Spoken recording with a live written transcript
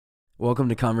Welcome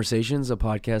to Conversations, a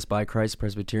podcast by Christ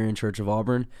Presbyterian Church of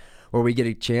Auburn, where we get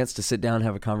a chance to sit down and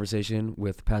have a conversation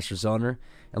with Pastor Zellner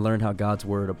and learn how God's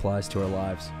Word applies to our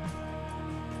lives.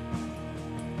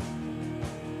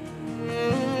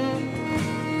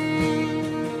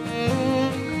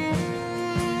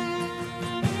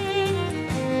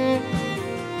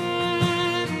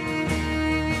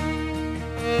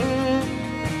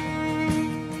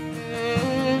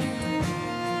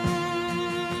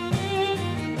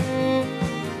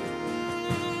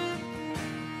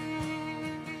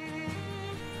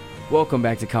 Welcome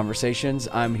back to Conversations.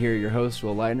 I'm here, your host,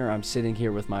 Will Leitner. I'm sitting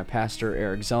here with my pastor,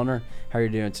 Eric Zellner. How are you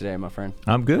doing today, my friend?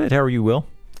 I'm good. How are you, Will?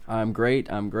 I'm great.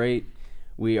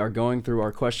 We are going through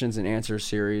our questions and answers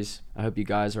series. I hope you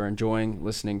guys are enjoying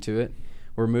listening to it.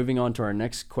 We're moving on to our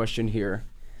next question here,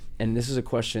 and this is a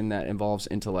question that involves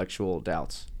intellectual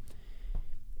doubts.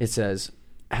 It says,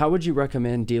 how would you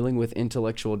recommend dealing with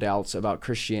intellectual doubts about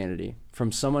Christianity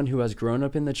from someone who has grown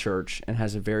up in the church and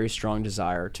has a very strong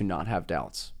desire to not have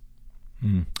doubts?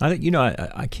 I think,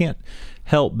 I can't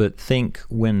help but think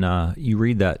when you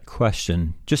read that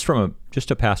question, just from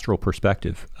a pastoral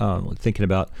perspective, thinking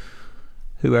about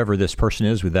whoever this person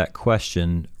is with that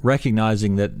question,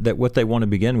 recognizing that what they want to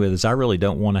begin with is, I really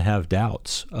don't want to have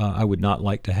doubts. I would not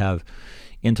like to have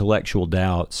intellectual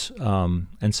doubts.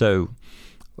 And so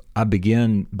I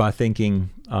begin by thinking,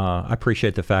 I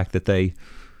appreciate the fact that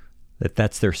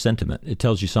that's their sentiment. It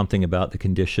tells you something about the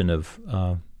condition of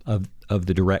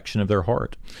the direction of their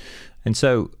heart. And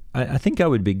so I think I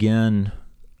would begin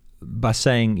by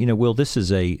saying, Will, this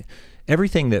is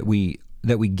everything that we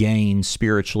gain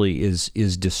spiritually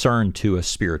is discerned to us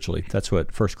spiritually. That's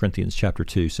what 1 Corinthians chapter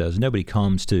 2 says. Nobody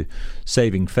comes to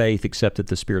saving faith except that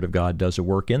the Spirit of God does a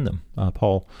work in them.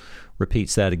 Paul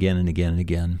repeats that again and again and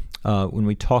again. When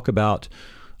we talk about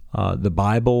the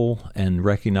Bible and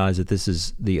recognize that this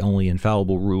is the only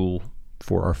infallible rule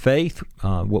for our faith,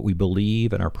 what we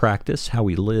believe and our practice, how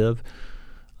we live.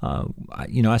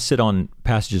 I sit on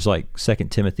passages like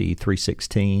 2 Timothy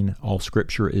 3:16, all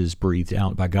Scripture is breathed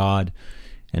out by God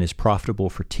and is profitable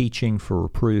for teaching, for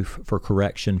reproof, for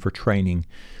correction, for training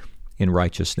in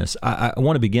righteousness. I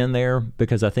want to begin there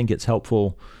because I think it's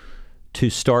helpful to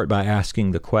start by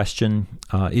asking the question,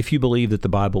 if you believe that the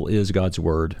Bible is God's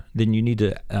Word, then you need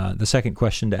to, the second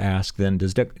question to ask then,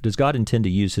 does God intend to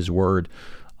use His Word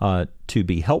to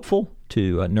be helpful,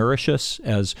 to nourish us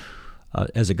as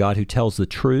a God who tells the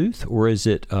truth, or is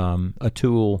it a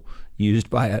tool used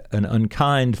by an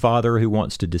unkind father who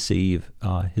wants to deceive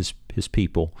his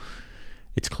people?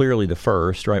 It's clearly the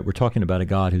first, right? We're talking about a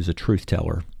God who's a truth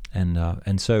teller,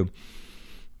 and so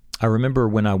I remember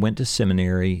when I went to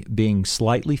seminary being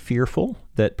slightly fearful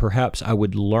that perhaps I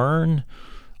would learn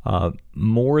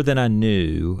more than I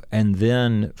knew, and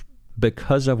then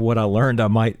because of what I learned, I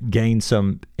might gain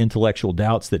some intellectual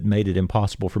doubts that made it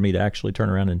impossible for me to actually turn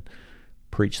around and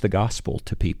preach the gospel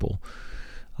to people.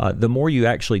 The more you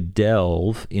actually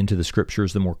delve into the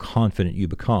Scriptures, the more confident you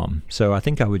become. So I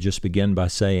think I would just begin by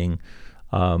saying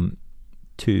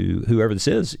to whoever this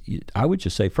is, I would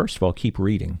just say, first of all, keep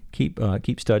reading,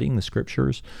 keep studying the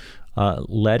Scriptures,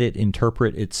 let it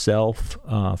interpret itself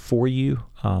for you,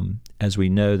 as we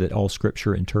know that all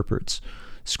Scripture interprets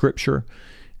Scripture.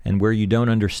 And where you don't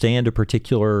understand a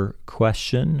particular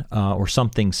question or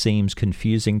something seems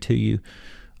confusing to you,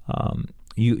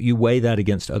 you weigh that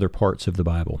against other parts of the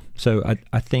Bible. So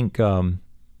I think I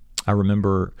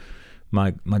remember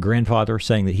my grandfather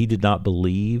saying that he did not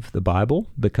believe the Bible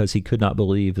because he could not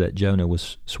believe that Jonah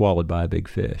was swallowed by a big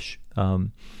fish.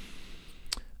 And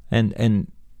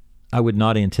I would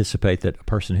not anticipate that a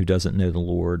person who doesn't know the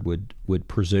Lord would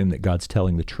presume that God's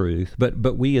telling the truth.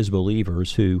 But we as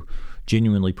believers who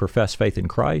genuinely profess faith in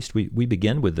Christ, we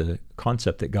begin with the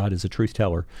concept that God is a truth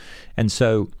teller. And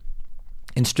so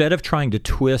instead of trying to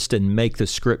twist and make the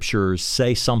Scriptures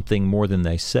say something more than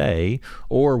they say,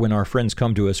 or when our friends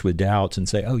come to us with doubts and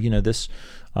say, this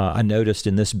I noticed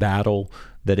in this battle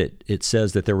that it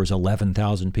says that there was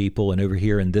 11,000 people, and over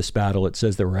here in this battle it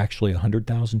says there were actually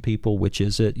 100,000 people. Which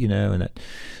is it? And it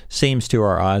seems to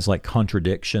our eyes like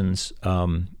contradictions.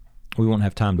 We won't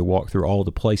have time to walk through all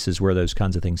the places where those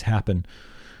kinds of things happen,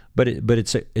 but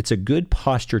it's a good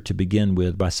posture to begin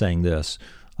with by saying this: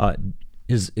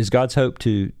 is God's hope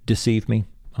to deceive me?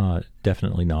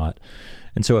 Definitely not.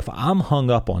 And so if I'm hung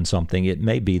up on something, it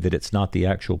may be that it's not the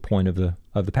actual point of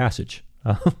the passage.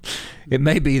 It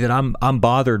may be that I'm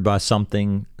bothered by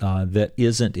something that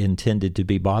isn't intended to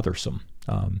be bothersome.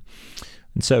 And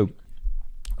so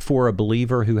for a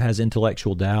believer who has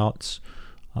intellectual doubts,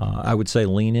 I would say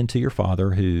lean into your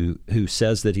Father who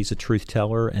says that He's a truth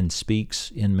teller and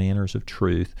speaks in manners of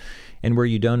truth. And where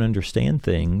you don't understand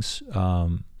things,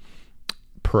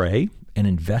 pray and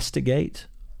investigate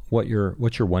what you're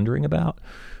wondering about.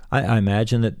 I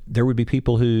imagine that there would be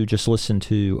people who just listened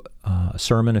to a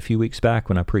sermon a few weeks back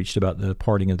when I preached about the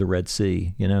parting of the Red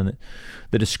Sea, and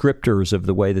the descriptors of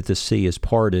the way that the sea is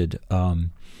parted.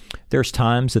 There's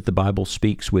times that the Bible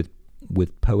speaks with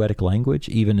poetic language,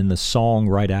 even in the song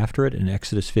right after it in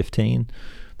Exodus 15.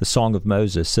 The Song of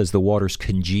Moses says the waters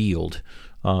congealed.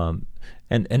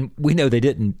 And we know they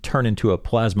didn't turn into a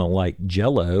plasma like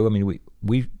Jell-O. I mean,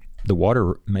 the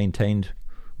water maintained,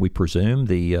 we presume,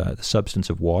 the substance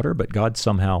of water, but God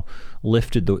somehow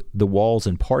lifted the walls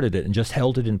and parted it and just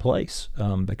held it in place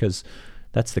because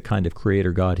that's the kind of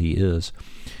creator God He is.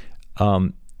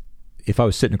 If I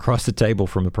was sitting across the table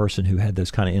from a person who had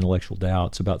those kind of intellectual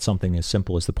doubts about something as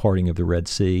simple as the parting of the Red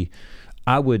Sea,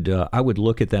 I would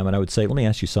look at them and I would say, let me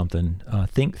ask you something.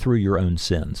 Think through your own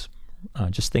sins.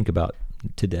 Just think about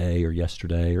today or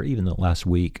yesterday or even the last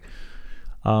week.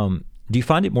 Do you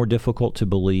find it more difficult to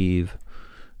believe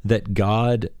that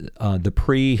God, the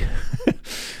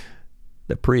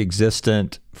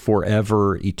pre-existent,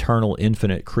 forever, eternal,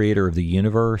 infinite creator of the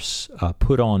universe,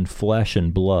 put on flesh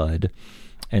and blood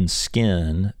and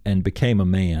skin and became a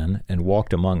man and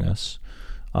walked among us,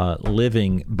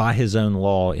 living by His own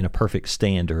law in a perfect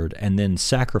standard, and then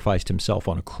sacrificed Himself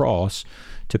on a cross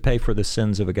to pay for the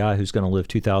sins of a guy who's going to live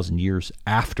 2,000 years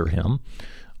after Him?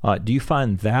 Do you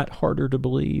find that harder to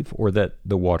believe, or that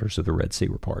the waters of the Red Sea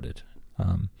were parted?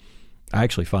 I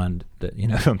actually find that,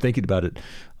 if I'm thinking about it,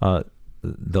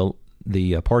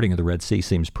 the parting of the Red Sea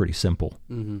seems pretty simple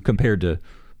compared to,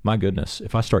 my goodness,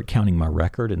 if I start counting my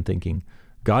record and thinking,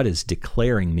 God is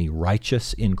declaring me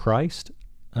righteous in Christ,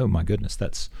 oh my goodness,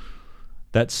 that's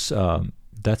an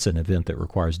event that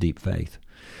requires deep faith.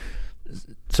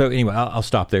 So anyway, I'll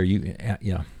stop there.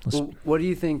 Well, what do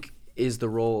you think is the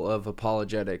role of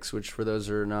apologetics, which for those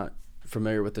who are not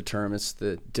familiar with the term, it's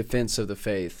the defense of the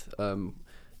faith,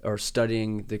 or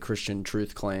studying the Christian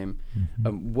truth claim.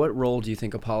 What role do you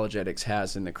think apologetics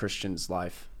has in the Christian's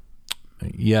life?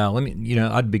 Yeah,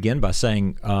 I'd begin by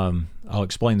saying, I'll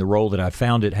explain the role that I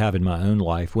found it have in my own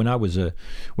life. When I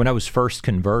was first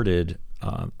converted,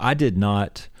 I did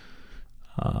not.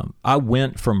 I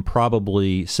went from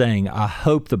probably saying, I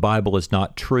hope the Bible is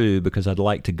not true because I'd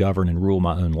like to govern and rule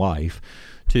my own life,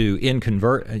 to in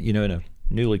a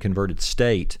newly converted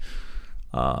state,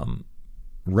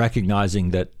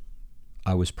 recognizing that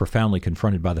I was profoundly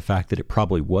confronted by the fact that it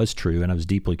probably was true, and I was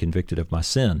deeply convicted of my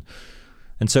sin.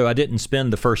 And so I didn't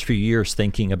spend the first few years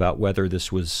thinking about whether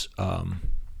this was,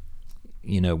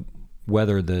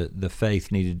 whether the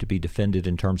faith needed to be defended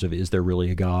in terms of, is there really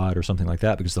a God or something like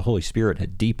that, because the Holy Spirit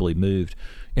had deeply moved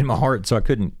in my heart, so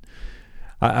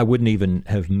I wouldn't even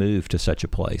have moved to such a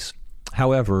place.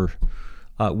 However,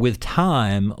 with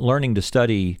time, learning to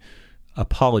study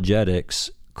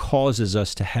apologetics causes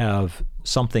us to have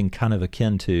something kind of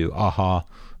akin to aha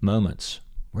moments,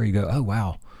 where you go, oh,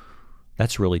 wow,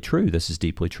 that's really true. This is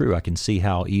deeply true. I can see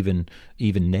how even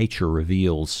nature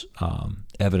reveals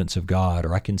evidence of God,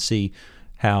 or I can see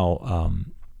how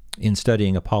in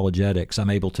studying apologetics, I'm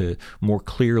able to more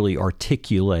clearly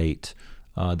articulate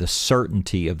the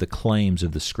certainty of the claims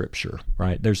of the Scripture.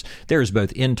 Right? There's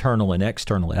both internal and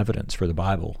external evidence for the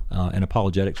Bible, and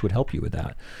apologetics would help you with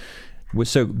that.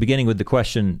 So, beginning with the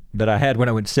question that I had when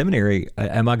I went to seminary,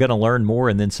 am I going to learn more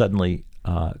and then suddenly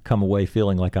come away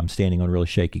feeling like I'm standing on really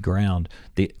shaky ground?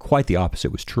 Quite the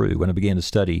opposite was true. When I began to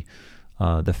study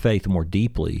the faith more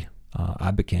deeply,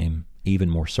 I became even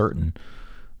more certain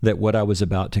that what I was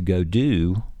about to go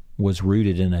do was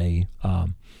rooted in a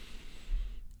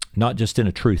not just in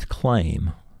a truth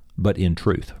claim, but in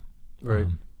truth. Right.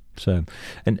 So,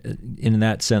 and in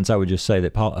that sense, I would just say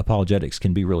that apologetics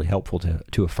can be really helpful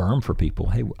to affirm for people.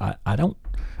 Hey,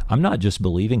 I'm not just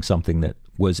believing something that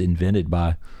was invented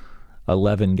by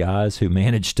 11 guys who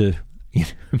managed to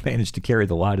carry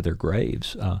the light of their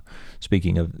graves.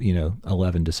 Speaking of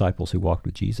 11 disciples who walked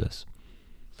with Jesus.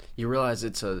 You realize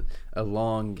it's a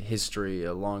long history,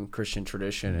 a long Christian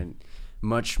tradition, and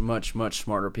much, much, much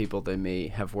smarter people than me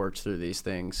have worked through these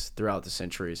things throughout the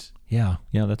centuries. Yeah,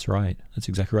 that's right. That's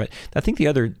exactly right. I think the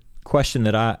other question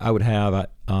that I would have,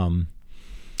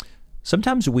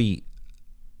 sometimes and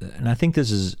I think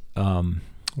this is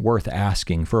worth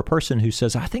asking, for a person who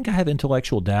says, I think I have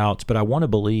intellectual doubts, but I want to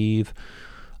believe,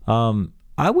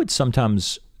 I would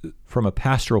sometimes, from a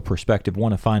pastoral perspective,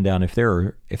 want to find out if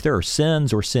there are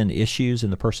sins or sin issues in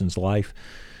the person's life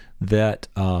that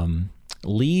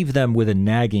leave them with a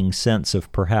nagging sense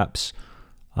of perhaps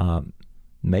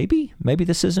maybe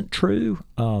this isn't true.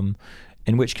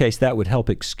 In which case that would help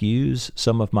excuse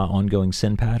some of my ongoing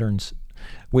sin patterns,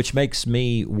 which makes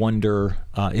me wonder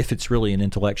if it's really an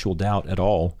intellectual doubt at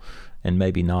all, and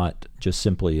maybe not just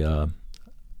simply a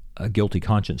guilty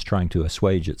conscience trying to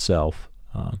assuage itself.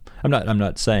 I'm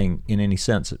not saying in any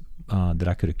sense that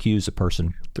I could accuse a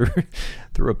person through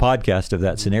a podcast of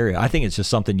that scenario. I think it's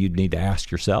just something you'd need to ask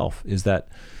yourself. Is that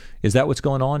what's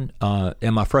going on?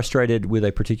 Am I frustrated with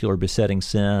a particular besetting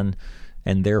sin,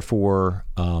 and therefore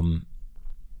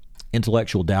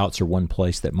intellectual doubts are one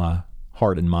place that my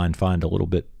heart and mind find a little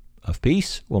bit of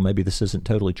peace? Well, maybe this isn't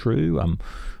totally true.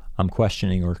 I'm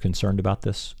questioning or concerned about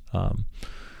this.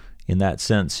 In that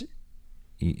sense,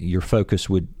 your focus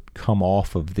would come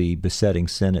off of the besetting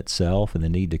sin itself and the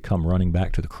need to come running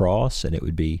back to the cross, and it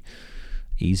would be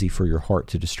easy for your heart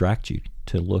to distract you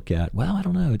to look at, well, I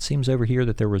don't know, it seems over here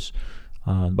that there was,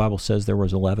 the Bible says there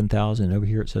was 11,000, over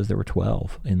here it says there were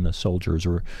 12 in the soldiers,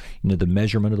 or the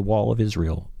measurement of the wall of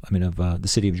Israel, of the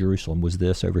city of Jerusalem was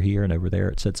this over here, and over there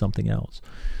it said something else.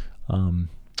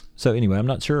 So anyway, I'm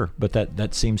not sure, but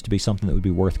that seems to be something that would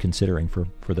be worth considering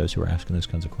for those who are asking those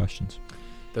kinds of questions.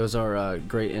 Those are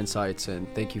great insights, and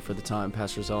thank you for the time,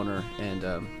 Pastor Zollner, and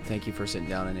thank you for sitting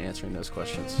down and answering those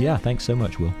questions. Yeah, thanks so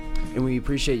much, Will. And we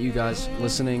appreciate you guys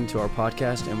listening to our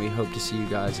podcast, and we hope to see you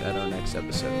guys at our next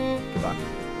episode.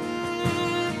 Goodbye.